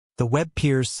The Webb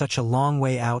peers such a long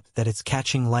way out that it's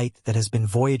catching light that has been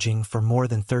voyaging for more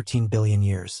than 13 billion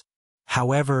years.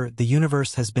 However, the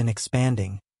universe has been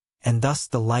expanding, and thus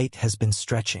the light has been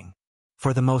stretching.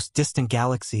 For the most distant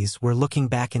galaxies, we're looking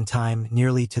back in time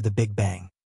nearly to the Big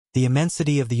Bang. The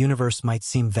immensity of the universe might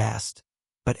seem vast,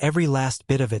 but every last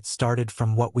bit of it started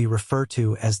from what we refer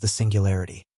to as the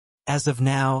singularity. As of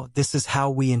now, this is how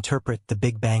we interpret the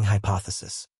Big Bang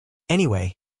hypothesis.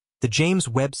 Anyway, the James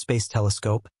Webb Space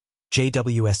Telescope,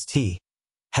 JWST,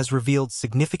 has revealed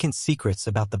significant secrets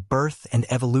about the birth and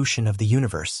evolution of the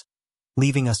universe,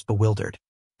 leaving us bewildered.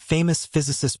 Famous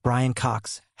physicist Brian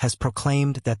Cox has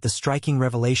proclaimed that the striking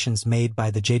revelations made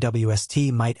by the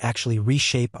JWST might actually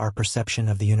reshape our perception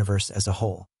of the universe as a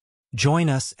whole. Join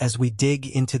us as we dig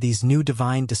into these new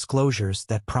divine disclosures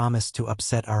that promise to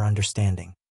upset our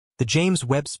understanding. The James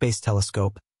Webb Space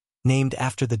Telescope, named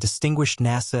after the distinguished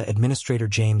NASA Administrator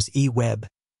James E. Webb,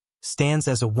 stands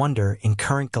as a wonder in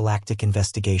current galactic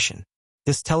investigation.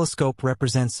 This telescope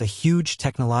represents a huge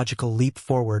technological leap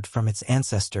forward from its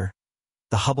ancestor,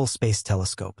 the Hubble Space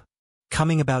Telescope.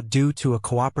 Coming about due to a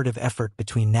cooperative effort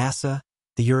between NASA,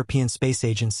 the European Space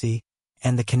Agency,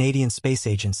 and the Canadian Space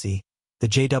Agency, the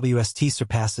JWST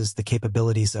surpasses the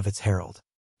capabilities of its herald.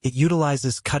 It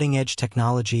utilizes cutting-edge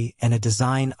technology and a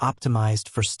design optimized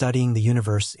for studying the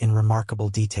universe in remarkable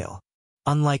detail.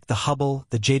 Unlike the Hubble,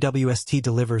 the JWST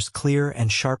delivers clear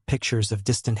and sharp pictures of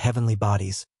distant heavenly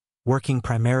bodies, working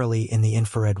primarily in the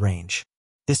infrared range.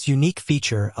 This unique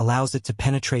feature allows it to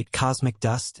penetrate cosmic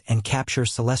dust and capture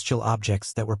celestial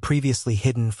objects that were previously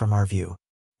hidden from our view.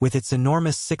 With its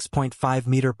enormous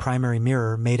 6.5-meter primary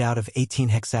mirror made out of 18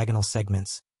 hexagonal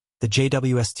segments, the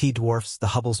JWST dwarfs the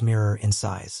Hubble's mirror in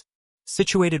size.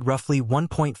 Situated roughly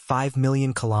 1.5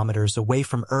 million kilometers away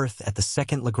from Earth at the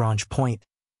second Lagrange point,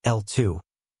 L2,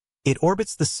 it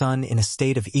orbits the Sun in a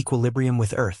state of equilibrium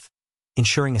with Earth,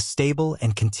 ensuring a stable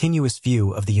and continuous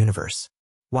view of the universe.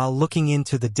 While looking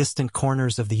into the distant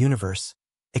corners of the universe,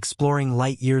 exploring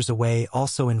light years away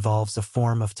also involves a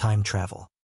form of time travel.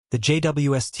 The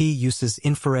JWST uses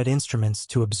infrared instruments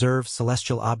to observe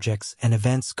celestial objects and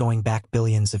events going back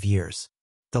billions of years.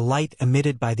 The light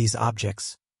emitted by these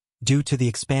objects, due to the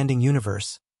expanding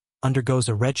universe, undergoes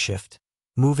a redshift,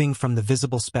 moving from the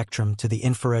visible spectrum to the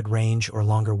infrared range or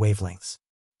longer wavelengths.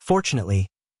 Fortunately,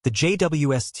 the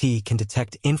JWST can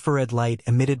detect infrared light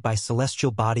emitted by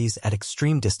celestial bodies at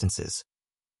extreme distances,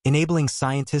 enabling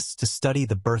scientists to study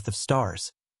the birth of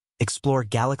stars, explore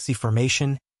galaxy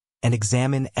formation, and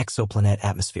examine exoplanet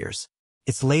atmospheres.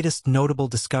 Its latest notable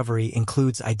discovery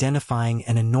includes identifying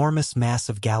an enormous mass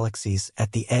of galaxies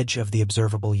at the edge of the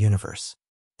observable universe.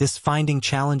 This finding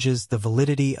challenges the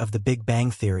validity of the Big Bang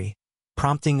theory,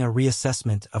 prompting a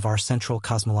reassessment of our central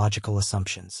cosmological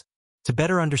assumptions. To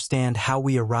better understand how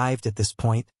we arrived at this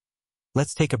point,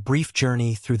 let's take a brief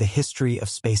journey through the history of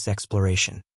space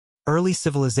exploration. Early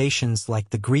civilizations like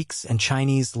the Greeks and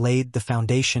Chinese laid the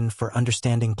foundation for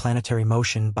understanding planetary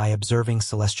motion by observing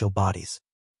celestial bodies.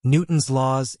 Newton's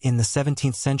laws in the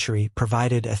 17th century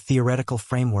provided a theoretical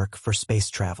framework for space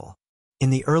travel. In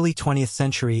the early 20th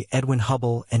century, Edwin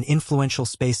Hubble, an influential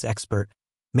space expert,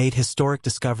 made historic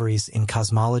discoveries in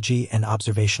cosmology and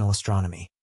observational astronomy.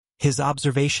 His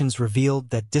observations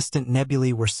revealed that distant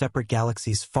nebulae were separate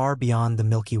galaxies far beyond the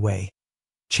Milky Way,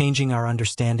 changing our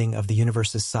understanding of the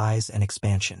universe's size and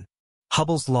expansion.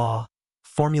 Hubble's law,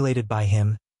 formulated by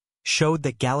him, showed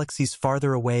that galaxies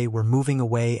farther away were moving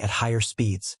away at higher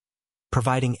speeds,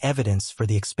 providing evidence for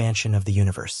the expansion of the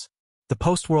universe. The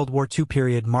post-World War II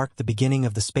period marked the beginning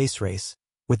of the space race,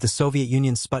 with the Soviet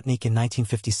Union's Sputnik in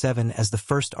 1957 as the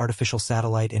first artificial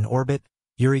satellite in orbit,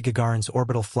 Yuri Gagarin's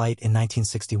orbital flight in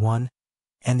 1961,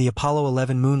 and the Apollo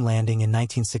 11 moon landing in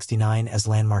 1969 as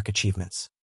landmark achievements.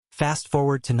 Fast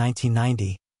forward to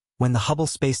 1990, when the Hubble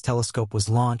Space Telescope was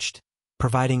launched,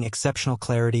 providing exceptional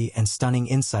clarity and stunning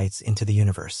insights into the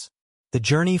universe. The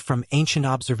journey from ancient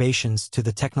observations to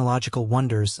the technological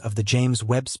wonders of the James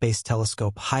Webb Space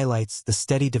Telescope highlights the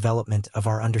steady development of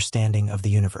our understanding of the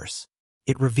universe.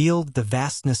 It revealed the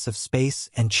vastness of space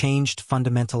and changed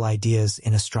fundamental ideas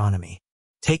in astronomy.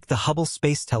 Take the Hubble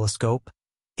Space Telescope,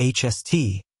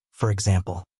 HST, for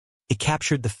example. It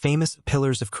captured the famous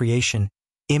Pillars of Creation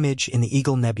image in the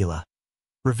Eagle Nebula,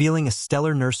 revealing a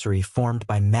stellar nursery formed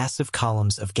by massive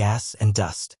columns of gas and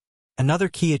dust. Another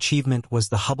key achievement was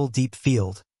the Hubble Deep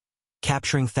Field,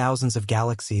 capturing thousands of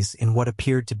galaxies in what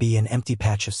appeared to be an empty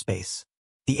patch of space.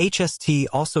 The HST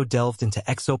also delved into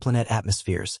exoplanet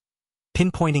atmospheres,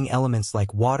 pinpointing elements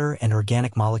like water and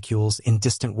organic molecules in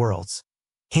distant worlds,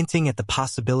 hinting at the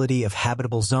possibility of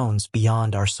habitable zones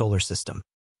beyond our solar system.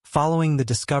 Following the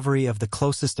discovery of the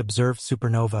closest observed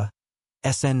supernova,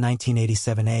 SN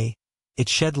 1987A, it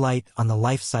shed light on the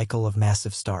life cycle of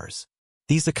massive stars.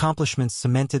 These accomplishments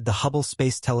cemented the Hubble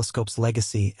Space Telescope's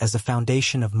legacy as a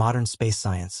foundation of modern space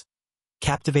science,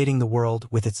 captivating the world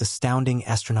with its astounding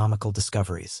astronomical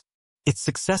discoveries. Its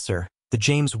successor, the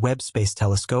James Webb Space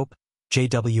Telescope,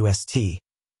 JWST,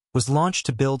 was launched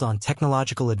to build on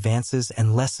technological advances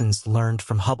and lessons learned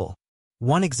from Hubble.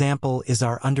 One example is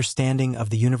our understanding of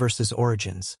the universe's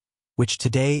origins, which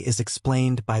today is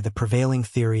explained by the prevailing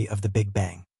theory of the Big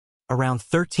Bang. Around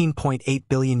 13.8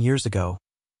 billion years ago,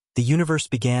 the universe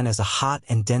began as a hot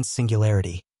and dense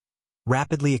singularity,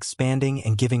 rapidly expanding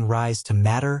and giving rise to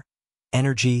matter,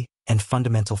 energy, and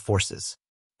fundamental forces.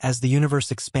 As the universe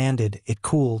expanded, it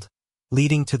cooled,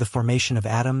 leading to the formation of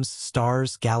atoms,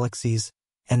 stars, galaxies,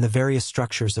 and the various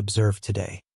structures observed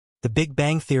today. The Big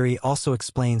Bang theory also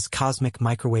explains cosmic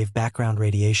microwave background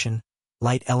radiation,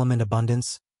 light element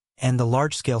abundance, and the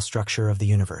large-scale structure of the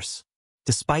universe.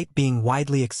 Despite being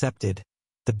widely accepted,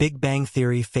 the Big Bang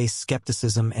theory faced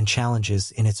skepticism and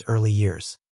challenges in its early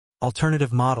years.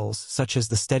 Alternative models, such as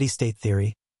the steady-state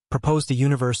theory, proposed a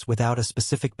universe without a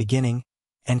specific beginning,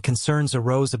 and concerns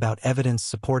arose about evidence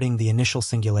supporting the initial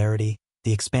singularity,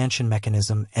 the expansion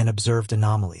mechanism, and observed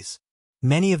anomalies.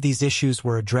 Many of these issues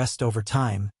were addressed over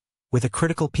time, with a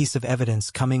critical piece of evidence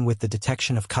coming with the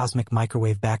detection of cosmic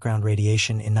microwave background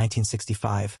radiation in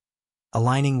 1965,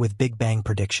 aligning with Big Bang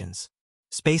predictions.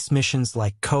 Space missions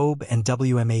like COBE and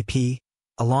WMAP,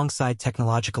 alongside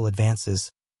technological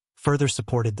advances, further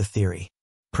supported the theory.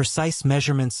 Precise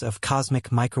measurements of cosmic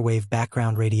microwave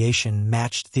background radiation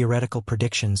matched theoretical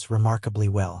predictions remarkably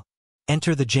well.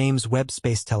 Enter the James Webb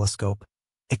Space Telescope,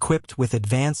 equipped with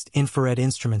advanced infrared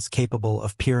instruments capable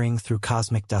of peering through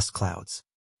cosmic dust clouds.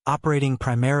 Operating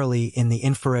primarily in the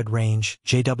infrared range,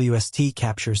 JWST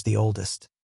captures the oldest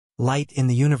light in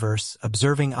the universe,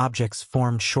 observing objects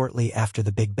formed shortly after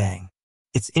the Big Bang.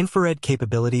 Its infrared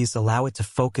capabilities allow it to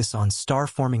focus on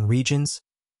star-forming regions,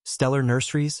 stellar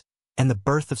nurseries, and the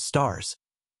birth of stars,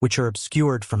 which are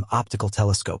obscured from optical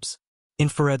telescopes.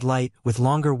 Infrared light, with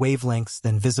longer wavelengths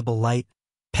than visible light,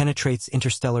 penetrates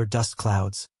interstellar dust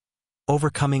clouds,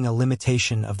 overcoming a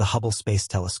limitation of the Hubble Space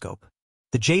Telescope.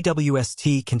 The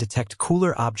JWST can detect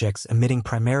cooler objects emitting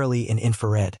primarily in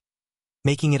infrared,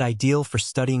 making it ideal for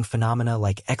studying phenomena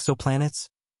like exoplanets,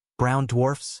 brown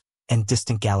dwarfs, and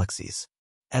distant galaxies.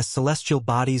 As celestial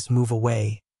bodies move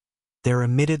away, their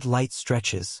emitted light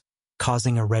stretches,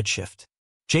 causing a redshift.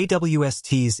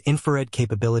 JWST's infrared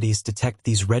capabilities detect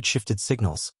these redshifted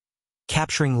signals,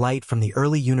 capturing light from the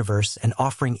early universe and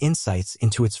offering insights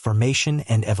into its formation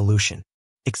and evolution.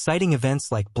 Exciting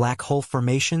events like black hole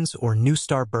formations or new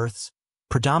star births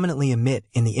predominantly emit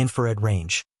in the infrared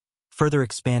range, further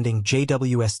expanding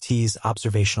JWST's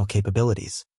observational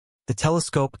capabilities. The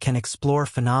telescope can explore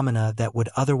phenomena that would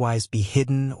otherwise be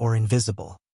hidden or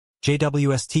invisible.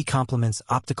 JWST complements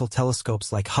optical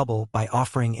telescopes like Hubble by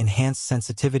offering enhanced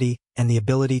sensitivity and the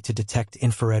ability to detect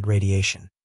infrared radiation.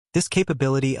 This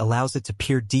capability allows it to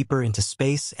peer deeper into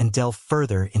space and delve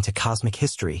further into cosmic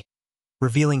history,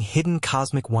 revealing hidden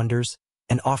cosmic wonders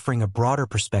and offering a broader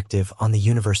perspective on the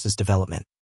universe's development.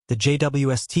 The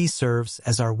JWST serves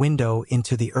as our window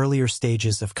into the earlier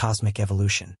stages of cosmic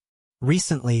evolution.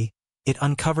 Recently, it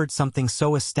uncovered something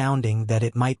so astounding that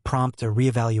it might prompt a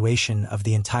reevaluation of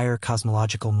the entire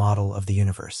cosmological model of the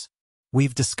universe.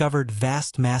 We've discovered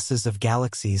vast masses of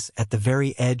galaxies at the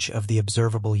very edge of the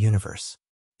observable universe.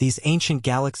 These ancient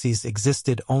galaxies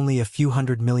existed only a few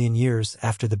 100 million years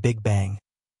after the Big Bang,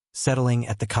 settling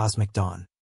at the cosmic dawn.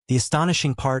 The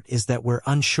astonishing part is that we're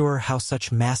unsure how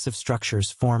such massive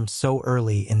structures formed so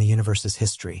early in the universe's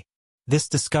history. This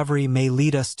discovery may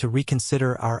lead us to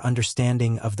reconsider our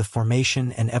understanding of the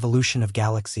formation and evolution of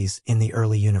galaxies in the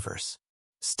early universe.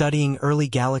 Studying early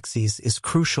galaxies is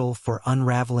crucial for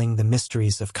unraveling the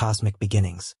mysteries of cosmic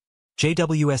beginnings.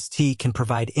 JWST can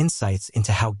provide insights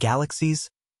into how galaxies,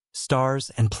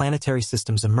 stars, and planetary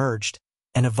systems emerged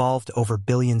and evolved over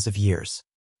billions of years.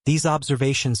 These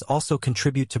observations also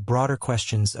contribute to broader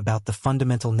questions about the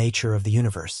fundamental nature of the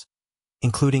universe,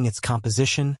 including its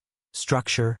composition,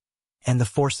 structure, and the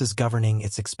forces governing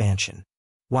its expansion.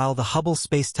 While the Hubble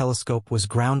Space Telescope was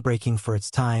groundbreaking for its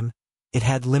time, it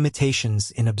had limitations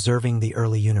in observing the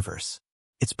early universe.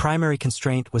 Its primary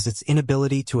constraint was its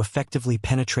inability to effectively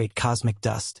penetrate cosmic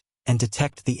dust and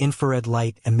detect the infrared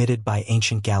light emitted by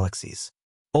ancient galaxies.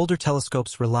 Older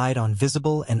telescopes relied on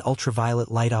visible and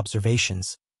ultraviolet light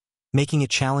observations, making it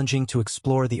challenging to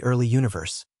explore the early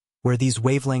universe, where these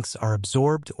wavelengths are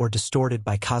absorbed or distorted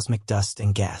by cosmic dust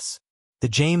and gas. The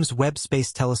James Webb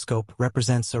Space Telescope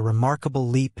represents a remarkable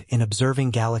leap in observing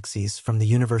galaxies from the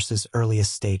universe's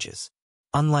earliest stages.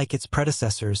 Unlike its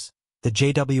predecessors, the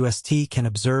JWST can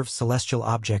observe celestial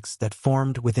objects that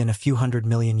formed within a few 100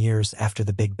 million years after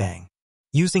the Big Bang.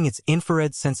 Using its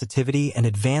infrared sensitivity and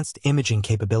advanced imaging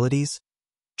capabilities,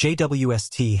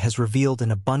 JWST has revealed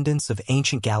an abundance of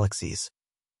ancient galaxies,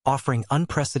 offering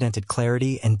unprecedented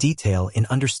clarity and detail in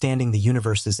understanding the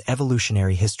universe's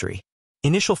evolutionary history.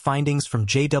 Initial findings from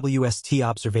JWST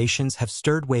observations have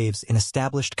stirred waves in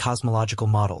established cosmological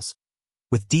models,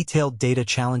 with detailed data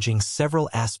challenging several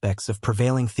aspects of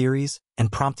prevailing theories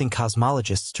and prompting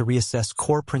cosmologists to reassess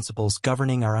core principles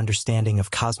governing our understanding of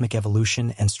cosmic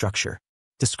evolution and structure.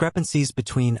 Discrepancies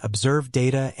between observed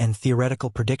data and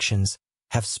theoretical predictions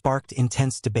have sparked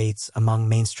intense debates among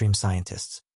mainstream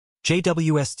scientists.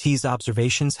 JWST's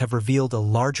observations have revealed a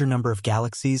larger number of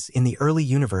galaxies in the early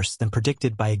universe than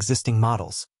predicted by existing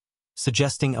models,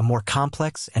 suggesting a more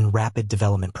complex and rapid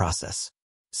development process.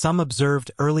 Some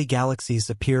observed early galaxies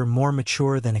appear more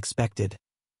mature than expected,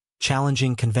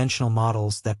 challenging conventional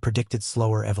models that predicted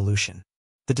slower evolution.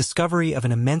 The discovery of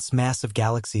an immense mass of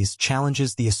galaxies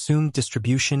challenges the assumed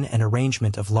distribution and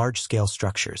arrangement of large-scale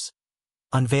structures,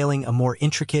 unveiling a more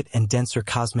intricate and denser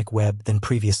cosmic web than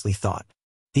previously thought.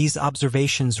 These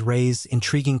observations raise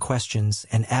intriguing questions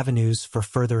and avenues for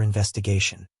further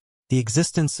investigation. The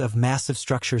existence of massive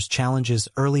structures challenges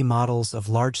early models of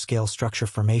large-scale structure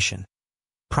formation,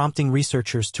 prompting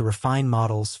researchers to refine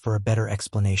models for a better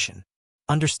explanation.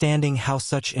 Understanding how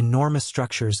such enormous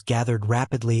structures gathered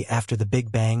rapidly after the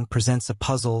Big Bang presents a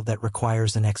puzzle that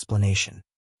requires an explanation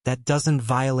that doesn't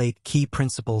violate key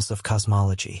principles of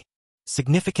cosmology.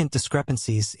 Significant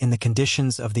discrepancies in the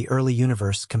conditions of the early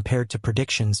universe compared to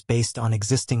predictions based on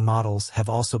existing models have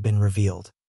also been revealed.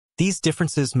 These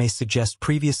differences may suggest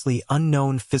previously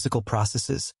unknown physical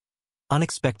processes,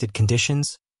 unexpected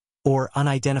conditions, or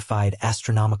unidentified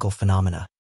astronomical phenomena.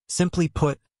 Simply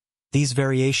put, these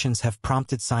variations have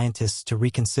prompted scientists to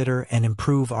reconsider and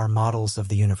improve our models of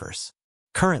the universe.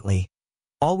 Currently,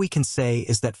 all we can say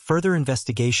is that further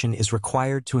investigation is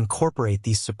required to incorporate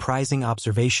these surprising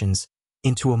observations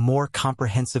into a more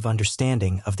comprehensive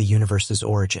understanding of the universe's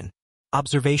origin.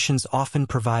 Observations often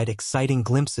provide exciting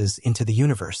glimpses into the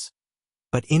universe,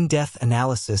 but in-depth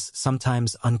analysis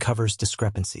sometimes uncovers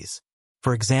discrepancies.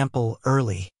 For example,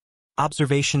 early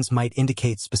observations might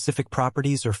indicate specific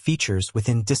properties or features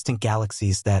within distant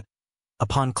galaxies that,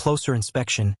 upon closer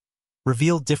inspection,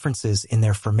 reveal differences in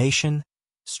their formation,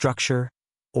 structure,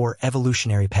 or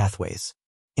evolutionary pathways.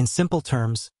 In simple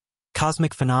terms,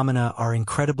 cosmic phenomena are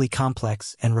incredibly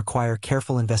complex and require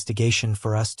careful investigation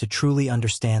for us to truly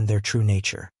understand their true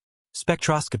nature.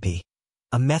 Spectroscopy,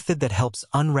 a method that helps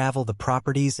unravel the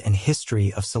properties and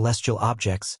history of celestial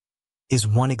objects, is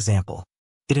one example.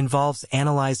 It involves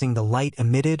analyzing the light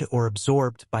emitted or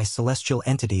absorbed by celestial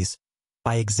entities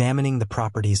by examining the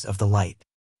properties of the light.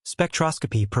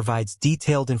 Spectroscopy provides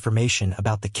detailed information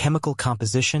about the chemical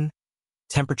composition,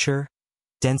 temperature,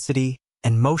 density,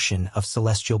 and motion of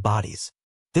celestial bodies.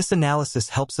 This analysis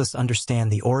helps us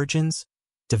understand the origins,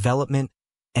 development,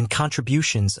 and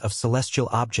contributions of celestial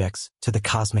objects to the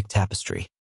cosmic tapestry.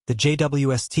 The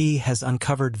JWST has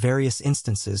uncovered various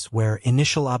instances where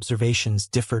initial observations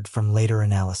differed from later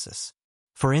analysis.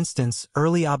 For instance,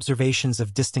 early observations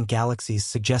of distant galaxies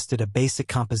suggested a basic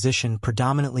composition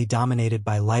predominantly dominated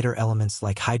by lighter elements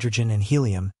like hydrogen and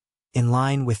helium, in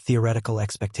line with theoretical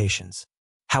expectations.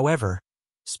 However,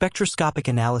 spectroscopic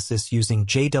analysis using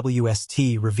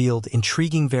JWST revealed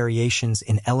intriguing variations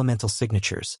in elemental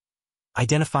signatures,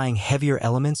 identifying heavier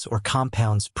elements or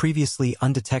compounds previously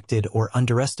undetected or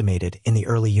underestimated in the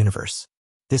early universe.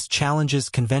 This challenges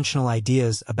conventional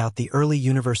ideas about the early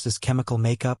universe's chemical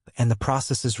makeup and the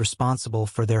processes responsible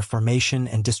for their formation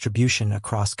and distribution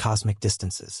across cosmic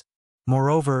distances.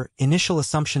 Moreover, initial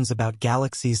assumptions about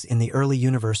galaxies in the early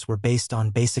universe were based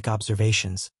on basic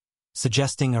observations,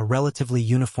 suggesting a relatively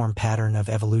uniform pattern of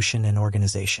evolution and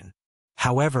organization.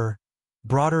 However,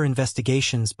 broader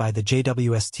investigations by the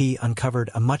JWST uncovered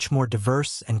a much more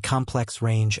diverse and complex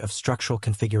range of structural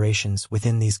configurations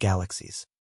within these galaxies.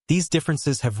 These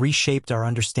differences have reshaped our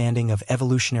understanding of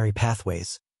evolutionary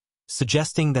pathways,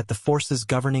 suggesting that the forces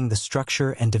governing the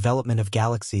structure and development of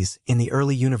galaxies in the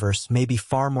early universe may be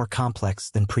far more complex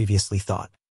than previously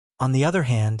thought. On the other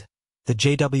hand, the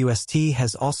JWST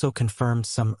has also confirmed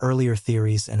some earlier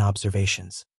theories and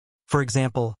observations. For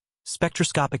example,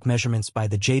 spectroscopic measurements by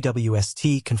the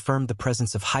JWST confirmed the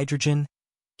presence of hydrogen,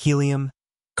 helium,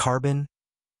 carbon,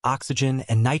 oxygen,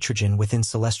 and nitrogen within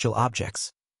celestial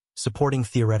objects, supporting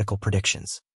theoretical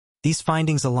predictions. These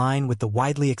findings align with the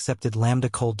widely accepted lambda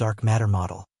cold dark matter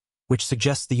model, which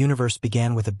suggests the universe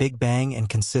began with a Big Bang and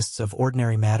consists of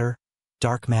ordinary matter,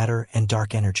 and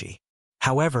dark energy.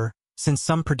 However, since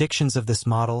some predictions of this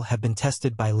model have been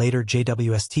tested by later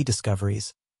JWST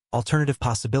discoveries, alternative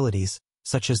possibilities,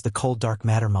 such as the cold dark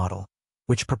matter model,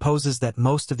 which proposes that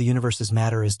most of the universe's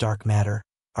matter is dark matter,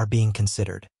 are being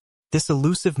considered. This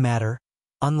elusive matter,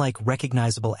 unlike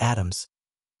recognizable atoms,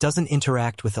 doesn't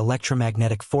interact with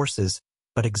electromagnetic forces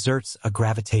but exerts a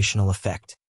gravitational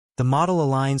effect. The model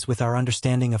aligns with our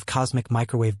understanding of cosmic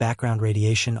microwave background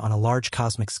radiation on a large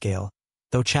cosmic scale,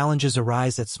 though challenges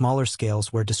arise at smaller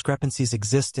scales where discrepancies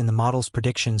exist in the model's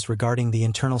predictions regarding the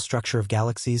internal structure of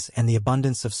galaxies and the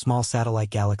abundance of small satellite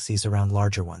galaxies around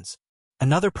larger ones.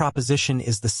 Another proposition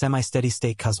is the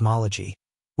semi-steady-state cosmology,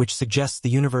 which suggests the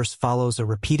universe follows a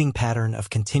repeating pattern of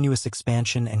continuous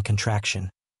expansion and contraction,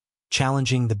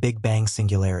 challenging the Big Bang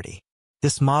singularity.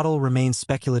 This model remains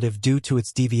speculative due to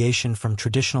its deviation from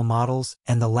traditional models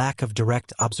and the lack of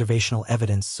direct observational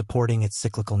evidence supporting its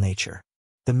cyclical nature.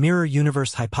 The mirror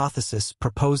universe hypothesis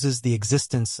proposes the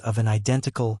existence of an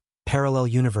identical, parallel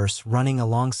universe running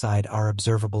alongside our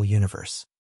observable universe.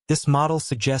 This model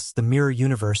suggests the mirror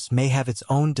universe may have its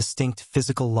own distinct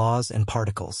physical laws and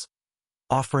particles,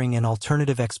 offering an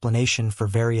alternative explanation for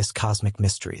various cosmic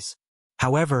mysteries.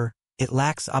 However, it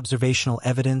lacks observational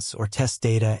evidence or test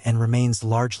data and remains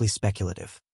largely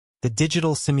speculative. The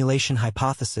digital simulation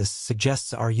hypothesis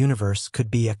suggests our universe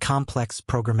could be a complex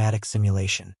programmatic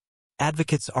simulation.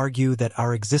 Advocates argue that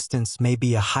our existence may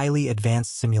be a highly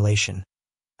advanced simulation,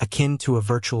 akin to a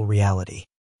virtual reality.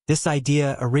 This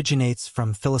idea originates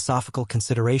from philosophical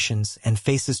considerations and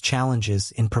faces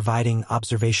challenges in providing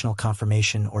observational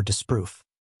confirmation or disproof.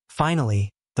 Finally,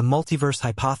 the multiverse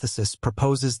hypothesis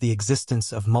proposes the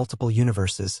existence of multiple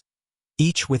universes,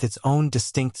 each with its own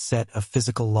distinct set of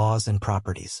physical laws and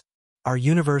properties. Our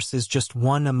universe is just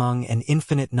one among an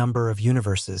infinite number of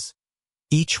universes,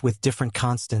 each with different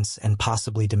constants and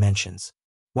possibly dimensions.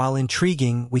 While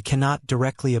intriguing, we cannot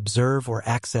directly observe or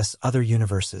access other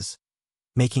universes,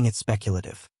 making it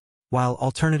speculative. While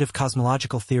alternative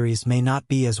cosmological theories may not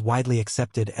be as widely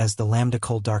accepted as the lambda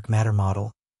cold dark matter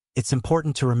model, it's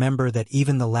important to remember that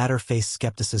even the latter faced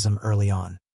skepticism early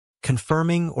on.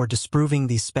 Confirming or disproving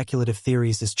these speculative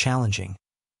theories is challenging,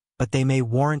 but they may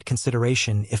warrant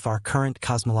consideration if our current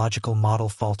cosmological model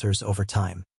falters over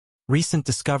time. Recent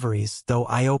discoveries, though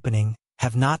eye-opening,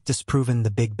 have not disproven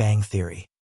the Big Bang theory.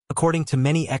 According to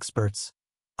many experts,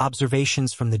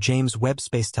 observations from the James Webb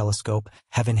Space Telescope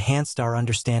have enhanced our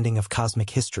understanding of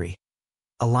cosmic history,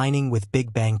 aligning with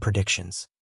Big Bang predictions.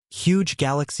 Huge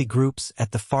galaxy groups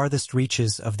at the farthest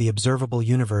reaches of the observable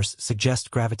universe suggest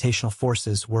gravitational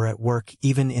forces were at work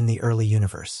even in the early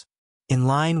universe. In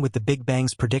line with the Big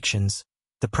Bang's predictions,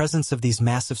 the presence of these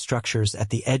massive structures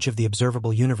at the edge of the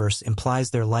observable universe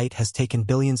implies their light has taken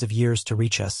billions of years to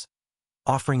reach us,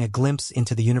 offering a glimpse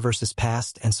into the universe's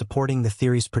past and supporting the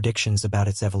theory's predictions about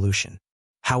its evolution.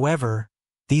 However,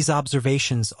 these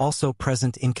observations also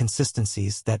present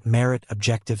inconsistencies that merit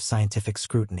objective scientific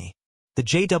scrutiny. The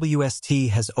JWST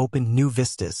has opened new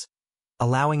vistas,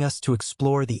 allowing us to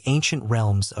explore the ancient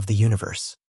realms of the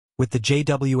universe. With the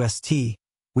JWST,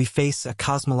 we face a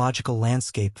cosmological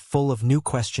landscape full of new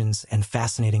questions and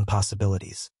fascinating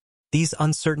possibilities. These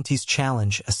uncertainties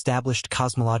challenge established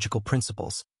cosmological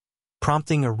principles,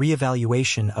 prompting a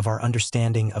reevaluation of our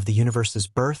understanding of the universe's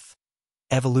birth,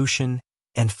 evolution,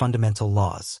 and fundamental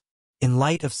laws. In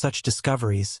light of such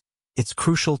discoveries, it's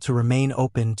crucial to remain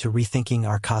open to rethinking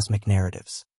our cosmic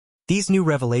narratives. These new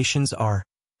revelations are,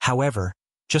 however,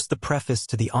 just the preface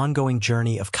to the ongoing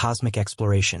journey of cosmic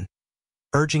exploration,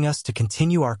 urging us to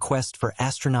continue our quest for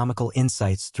astronomical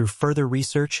insights through further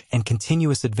research and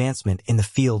continuous advancement in the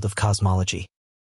field of cosmology.